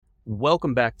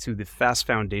Welcome back to the Fast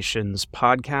Foundations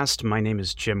podcast. My name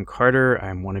is Jim Carter.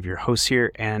 I'm one of your hosts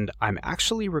here, and I'm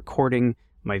actually recording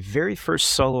my very first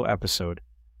solo episode.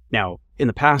 Now, in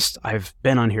the past, I've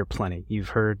been on here plenty. You've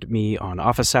heard me on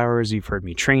office hours, you've heard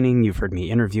me training, you've heard me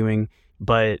interviewing,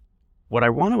 but what I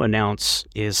want to announce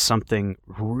is something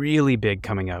really big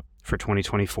coming up for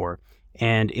 2024,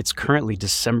 and it's currently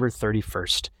December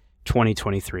 31st,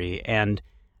 2023, and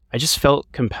I just felt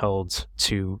compelled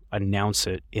to announce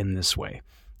it in this way.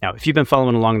 Now, if you've been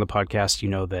following along the podcast, you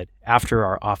know that after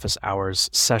our office hours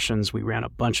sessions, we ran a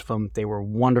bunch of them. They were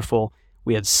wonderful.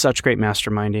 We had such great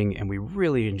masterminding, and we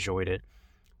really enjoyed it.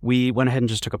 We went ahead and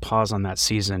just took a pause on that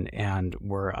season, and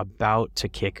we're about to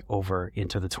kick over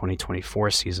into the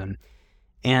 2024 season.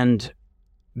 And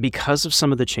because of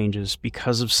some of the changes,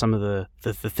 because of some of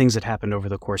the things that happened over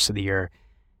the course of the year,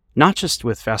 not just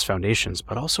with Fast Foundations,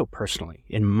 but also personally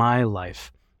in my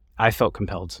life, I felt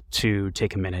compelled to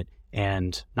take a minute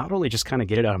and not only just kind of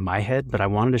get it out of my head, but I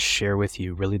wanted to share with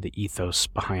you really the ethos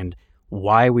behind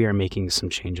why we are making some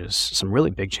changes, some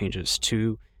really big changes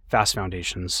to Fast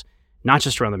Foundations, not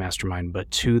just around the mastermind,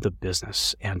 but to the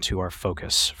business and to our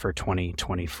focus for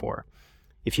 2024.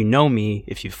 If you know me,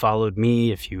 if you've followed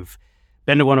me, if you've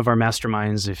been to one of our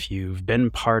masterminds, if you've been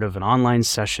part of an online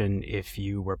session, if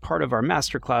you were part of our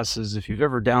masterclasses, if you've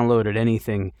ever downloaded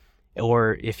anything,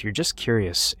 or if you're just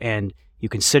curious and you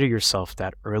consider yourself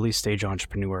that early stage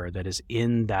entrepreneur that is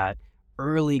in that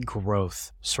early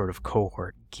growth sort of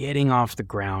cohort, getting off the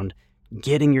ground,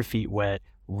 getting your feet wet,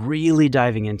 really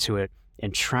diving into it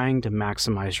and trying to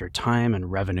maximize your time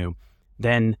and revenue,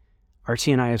 then RT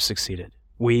and I have succeeded.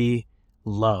 We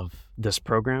love this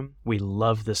program. We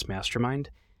love this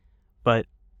mastermind, but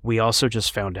we also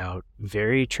just found out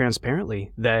very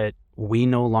transparently that we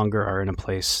no longer are in a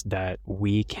place that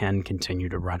we can continue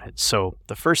to run it. So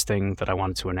the first thing that I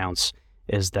wanted to announce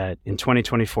is that in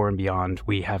 2024 and beyond,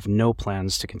 we have no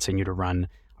plans to continue to run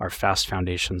our Fast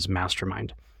Foundations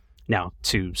Mastermind. Now,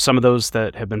 to some of those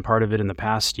that have been part of it in the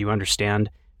past, you understand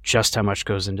just how much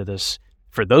goes into this.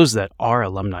 For those that are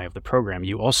alumni of the program,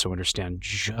 you also understand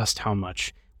just how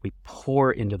much we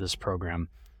pour into this program.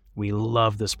 We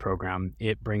love this program.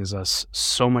 It brings us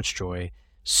so much joy,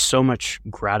 so much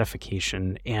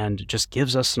gratification, and just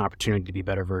gives us an opportunity to be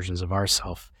better versions of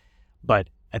ourselves. But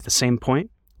at the same point,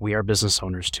 we are business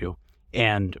owners too,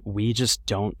 and we just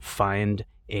don't find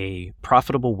a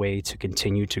profitable way to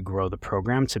continue to grow the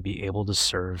program to be able to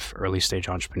serve early stage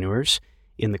entrepreneurs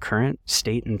in the current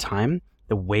state and time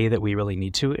the way that we really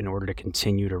need to in order to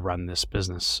continue to run this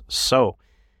business. So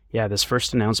yeah, this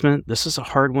first announcement, this is a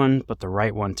hard one, but the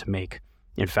right one to make.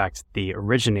 In fact, the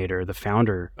originator, the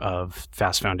founder of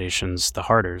Fast Foundations, the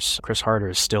Harders, Chris Harder,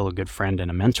 is still a good friend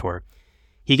and a mentor.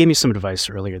 He gave me some advice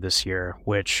earlier this year,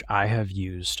 which I have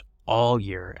used all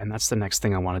year. And that's the next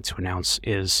thing I wanted to announce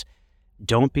is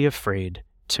don't be afraid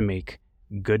to make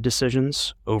good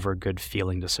decisions over good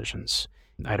feeling decisions.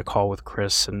 I had a call with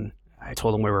Chris and I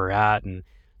told him where we were at and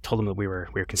told him that we were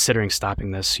considering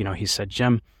stopping this. You know, he said,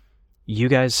 Jim, you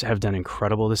guys have done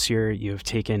incredible this year. You've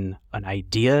taken an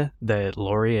idea that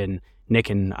Lori and Nick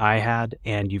and I had,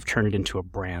 and you've turned it into a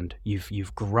brand.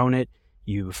 You've grown it.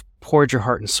 You've poured your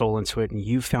heart and soul into it, and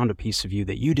you've found a piece of you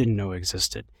that you didn't know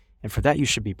existed. And for that, you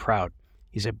should be proud.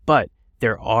 He said, but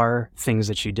there are things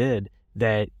that you did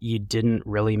that you didn't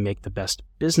really make the best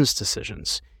business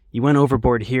decisions. You went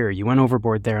overboard here, you went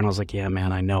overboard there. And I was like, yeah,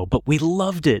 man, I know, but we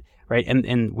loved it, right?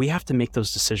 And we have to make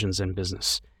those decisions in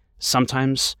business.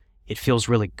 Sometimes it feels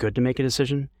really good to make a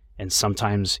decision, and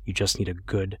sometimes you just need a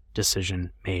good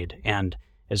decision made. And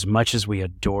as much as we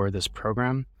adore this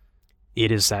program,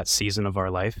 it is that season of our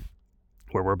life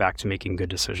where we're back to making good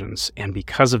decisions. And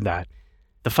because of that,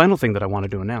 the final thing that I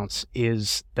wanted to announce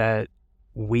is that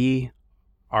we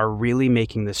are really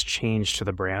making this change to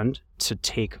the brand to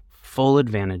take full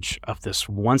advantage of this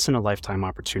once-in-a-lifetime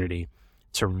opportunity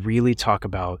to really talk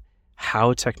about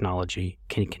how technology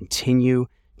can continue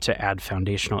to add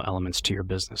foundational elements to your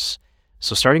business.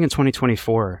 So starting in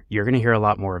 2024, you're going to hear a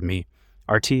lot more of me.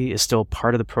 RT is still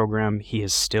part of the program. He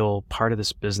is still part of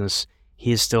this business.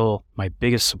 He is still my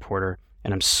biggest supporter,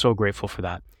 and I'm so grateful for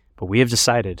that. But we have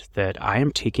decided that I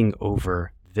am taking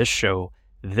over this show,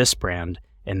 this brand,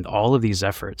 and all of these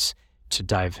efforts to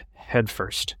dive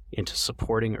headfirst into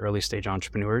supporting early stage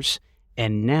entrepreneurs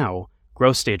and now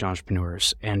growth stage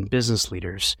entrepreneurs and business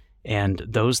leaders and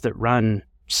those that run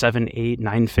 7, 8,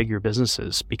 9-figure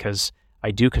businesses, because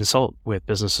I do consult with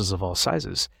businesses of all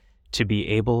sizes to be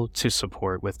able to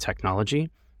support with technology.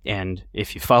 And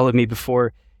if you followed me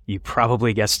before, you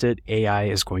probably guessed it, AI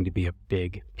is going to be a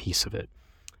big piece of it.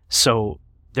 So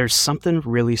there's something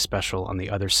really special on the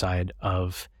other side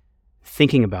of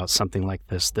thinking about something like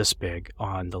this big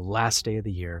on the last day of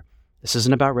the year. This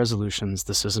isn't about resolutions.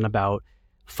 This isn't about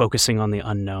focusing on the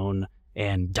unknown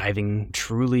and diving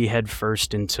truly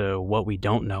headfirst into what we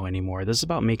don't know anymore. This is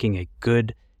about making a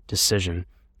good decision.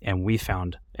 And we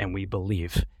found and we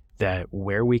believe that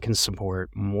where we can support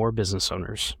more business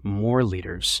owners, more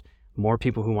leaders, more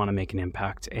people who want to make an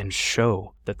impact and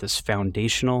show that this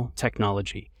foundational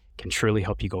technology can truly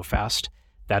help you go fast,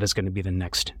 that is going to be the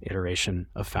next iteration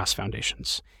of Fast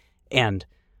Foundations. And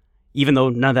even though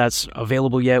none of that's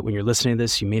available yet, when you're listening to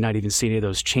this, you may not even see any of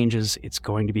those changes. It's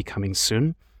going to be coming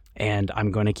soon, and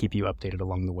I'm going to keep you updated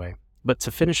along the way. But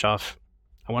to finish off,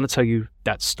 I want to tell you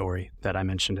that story that I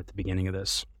mentioned at the beginning of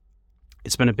this.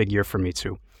 It's been a big year for me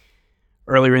too.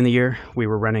 Earlier in the year, we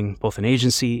were running both an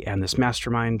agency and this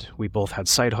mastermind. We both had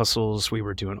side hustles. We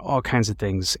were doing all kinds of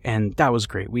things, and that was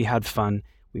great. We had fun.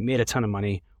 We made a ton of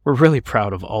money. We're really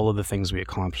proud of all of the things we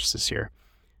accomplished this year.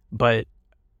 But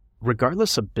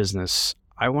regardless of business,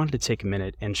 I wanted to take a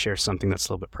minute and share something that's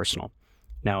a little bit personal.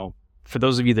 Now, for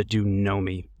those of you that do know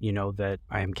me, you know that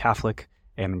I am Catholic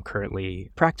and I'm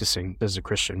currently practicing as a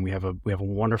Christian. We have a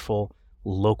wonderful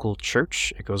local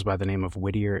church. It goes by the name of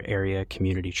Whittier Area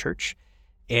Community Church.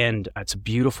 And it's a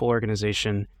beautiful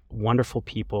organization, wonderful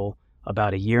people.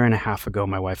 About a year and a half ago,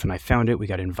 my wife and I found it. We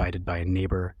got invited by a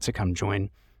neighbor to come join.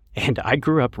 And I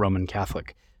grew up Roman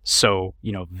Catholic. So,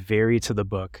 very to the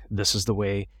book. This is the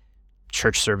way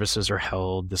church services are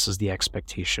held. This is the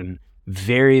expectation.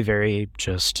 Very, very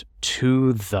just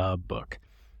to the book.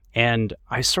 And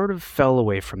I sort of fell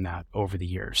away from that over the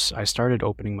years. I started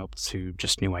opening up to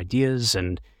just new ideas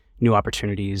and new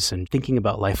opportunities and thinking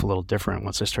about life a little different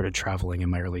once I started traveling in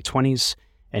my early 20s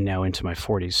and now into my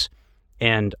 40s.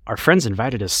 And our friends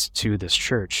invited us to this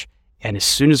church. And as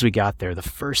soon as we got there, the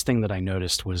first thing that I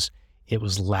noticed was it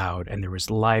was loud and there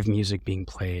was live music being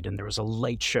played and there was a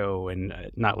light show, and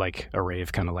not like a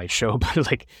rave kind of light show, but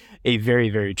like a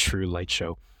very, very true light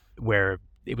show where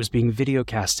it was being video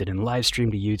casted and live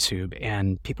streamed to YouTube,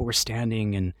 and people were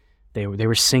standing and they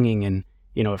were singing. And,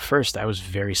 at first I was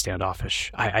very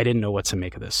standoffish. I didn't know what to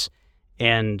make of this.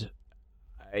 And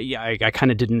I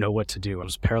kind of didn't know what to do. I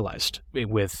was paralyzed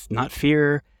with not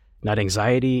fear, not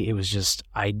anxiety. It was just,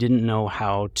 I didn't know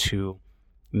how to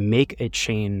make a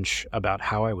change about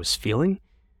how I was feeling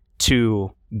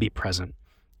to be present.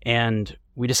 And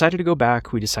we decided to go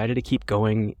back. We decided to keep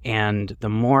going. And the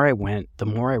more I went, the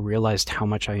more I realized how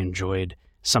much I enjoyed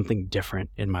something different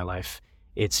in my life.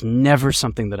 It's never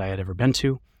something that I had ever been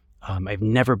to. I've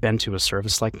never been to a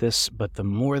service like this, but the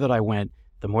more that I went,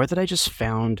 the more that I just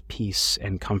found peace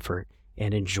and comfort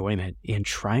and enjoyment in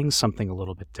trying something a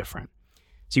little bit different.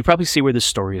 So you probably see where this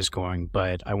story is going,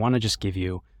 but I want to just give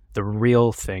you the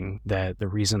real thing, that the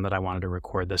reason that I wanted to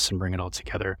record this and bring it all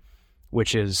together,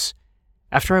 which is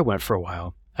after I went for a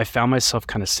while, I found myself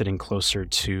kind of sitting closer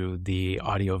to the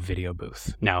audio video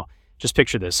booth. Now, just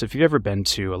picture this. If you've ever been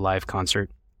to a live concert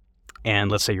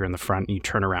and let's say you're in the front and you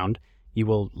turn around, you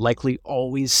will likely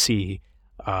always see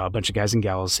a bunch of guys and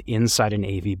gals inside an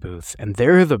AV booth, and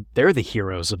they're the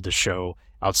heroes of the show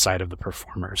outside of the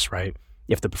performers, right?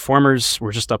 If the performers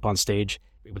were just up on stage,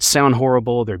 it would sound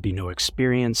horrible. There'd be no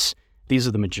experience. These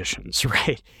are the magicians,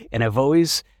 right? And I've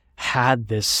always had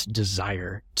this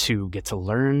desire to get to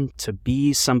learn to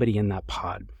be somebody in that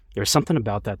pod. There's something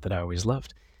about that I always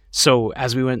loved. So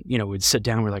as we went, we'd sit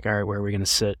down. We're like, all right, where are we going to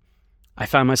sit? I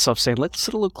found myself saying, let's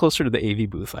sit a little closer to the AV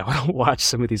booth. I want to watch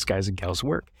some of these guys and gals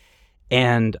work.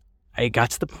 And I got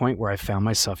to the point where I found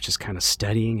myself just kind of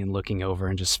studying and looking over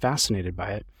and just fascinated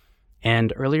by it.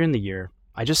 And earlier in the year,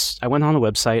 I went on the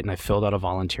website and I filled out a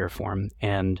volunteer form,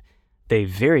 and they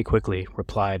very quickly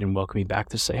replied and welcomed me back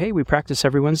to say, hey, we practice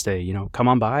every Wednesday, come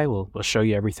on by, we'll show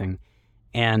you everything.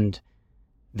 And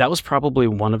that was probably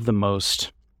one of the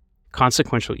most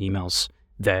consequential emails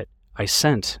that I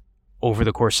sent over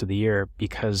the course of the year,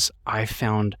 because I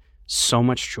found so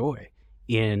much joy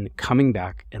in coming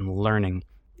back and learning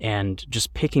and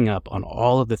just picking up on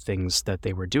all of the things that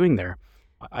they were doing there.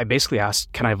 I basically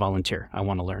asked, can I volunteer? I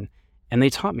want to learn. And they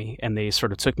taught me, and they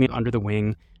sort of took me under the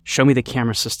wing, showed me the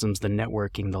camera systems, the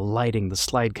networking, the lighting, the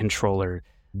slide controller,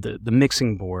 the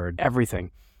mixing board, everything.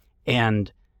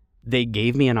 And they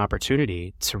gave me an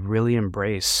opportunity to really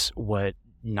embrace what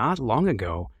not long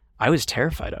ago I was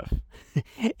terrified of.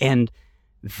 And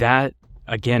that,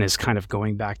 again, is kind of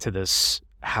going back to this,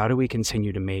 how do we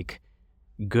continue to make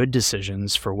good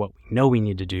decisions for what we know we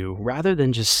need to do, rather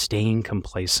than just staying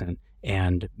complacent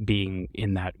and being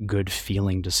in that good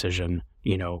feeling decision,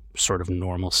 sort of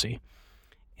normalcy.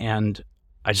 And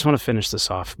I just want to finish this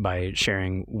off by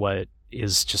sharing what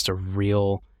is just a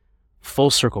real full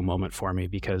circle moment for me,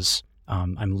 because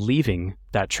I'm leaving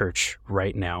that church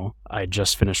right now. I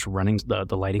just finished running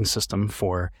the lighting system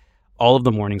for all of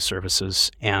the morning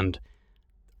services. And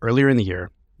earlier in the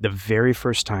year, the very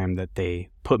first time that they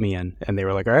put me in and they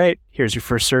were like, all right, here's your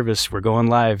first service. We're going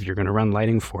live. You're going to run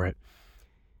lighting for it.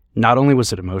 Not only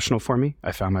was it emotional for me,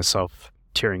 I found myself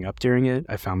tearing up during it.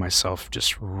 I found myself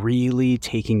just really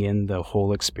taking in the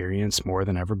whole experience more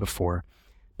than ever before.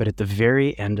 But at the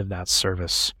very end of that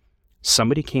service,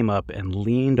 somebody came up and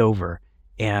leaned over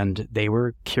and they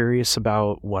were curious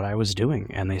about what I was doing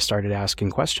and they started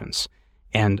asking questions.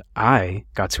 And I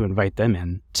got to invite them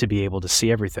in to be able to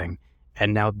see everything.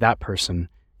 And now that person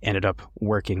ended up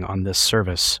working on this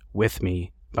service with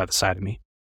me by the side of me.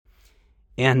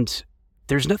 And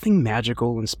there's nothing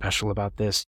magical and special about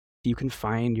this. You can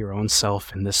find your own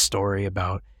self in this story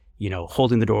about,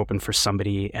 holding the door open for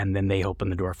somebody and then they open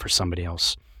the door for somebody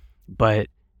else. But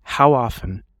how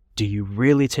often do you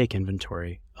really take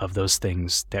inventory of those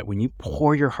things that when you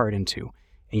pour your heart into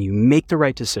and you make the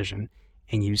right decision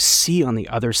and you see on the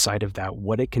other side of that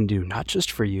what it can do, not just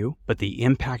for you, but the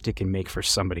impact it can make for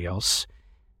somebody else?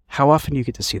 How often do you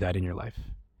get to see that in your life?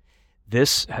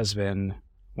 This has been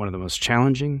one of the most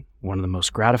challenging, one of the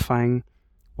most gratifying,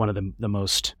 one of the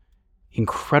most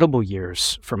incredible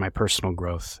years for my personal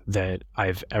growth that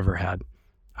I've ever had.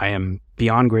 I am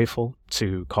beyond grateful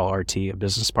to call RT a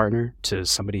business partner, to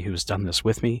somebody who's done this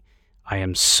with me. I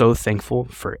am so thankful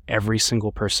for every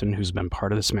single person who's been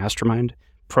part of this mastermind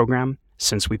program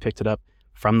since we picked it up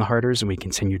from the Harders and we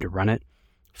continue to run it,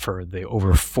 for the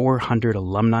over 400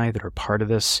 alumni that are part of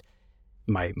this,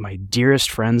 my dearest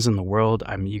friends in the world.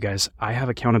 I have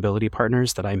accountability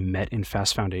partners that I met in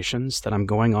Fast Foundations that I'm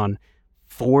going on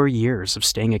 4 years of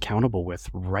staying accountable with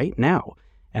right now.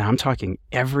 And I'm talking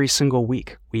every single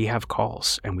week we have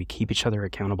calls and we keep each other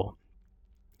accountable.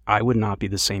 I would not be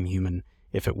the same human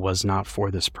if it was not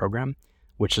for this program,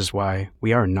 which is why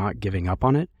we are not giving up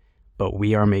on it, but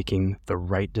we are making the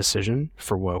right decision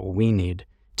for what we need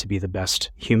to be the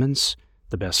best humans,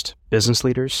 the best business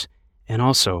leaders, and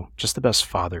also just the best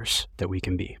fathers that we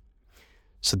can be.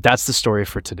 So that's the story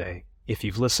for today. If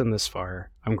you've listened this far,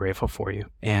 I'm grateful for you.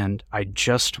 And I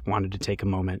just wanted to take a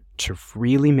moment to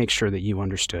really make sure that you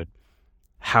understood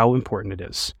how important it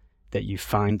is that you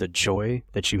find the joy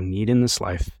that you need in this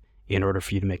life in order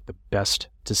for you to make the best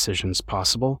decisions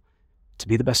possible to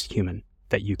be the best human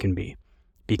that you can be.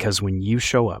 Because when you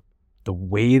show up the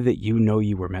way that you know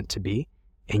you were meant to be,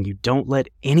 and you don't let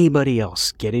anybody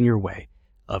else get in your way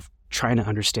of trying to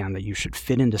understand that you should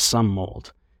fit into some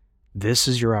mold, this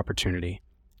is your opportunity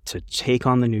to take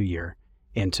on the new year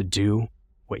and to do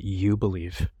what you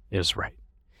believe is right.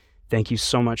 Thank you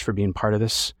so much for being part of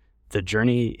this. The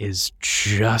journey is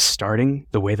just starting.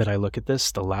 The way that I look at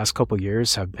this, the last couple of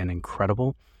years have been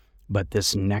incredible, but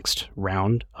this next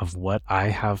round of what I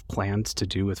have planned to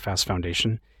do with Fast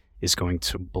Foundation is going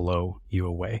to blow you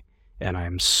away. And I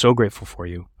am so grateful for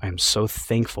you. I am so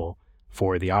thankful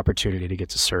for the opportunity to get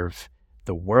to serve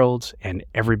the world and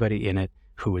everybody in it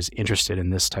who is interested in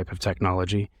this type of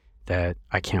technology, that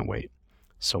I can't wait.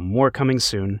 So more coming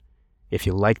soon. If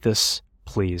you like this,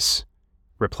 please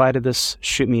reply to this,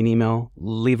 shoot me an email,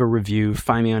 leave a review,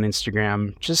 find me on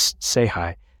Instagram, just say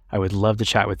hi. I would love to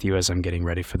chat with you as I'm getting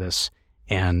ready for this.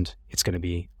 And it's going to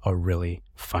be a really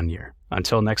fun year.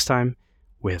 Until next time,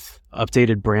 with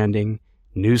updated branding,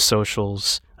 new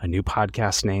socials, a new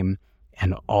podcast name,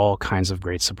 and all kinds of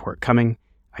great support coming,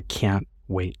 I can't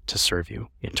wait to serve you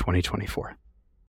in 2024.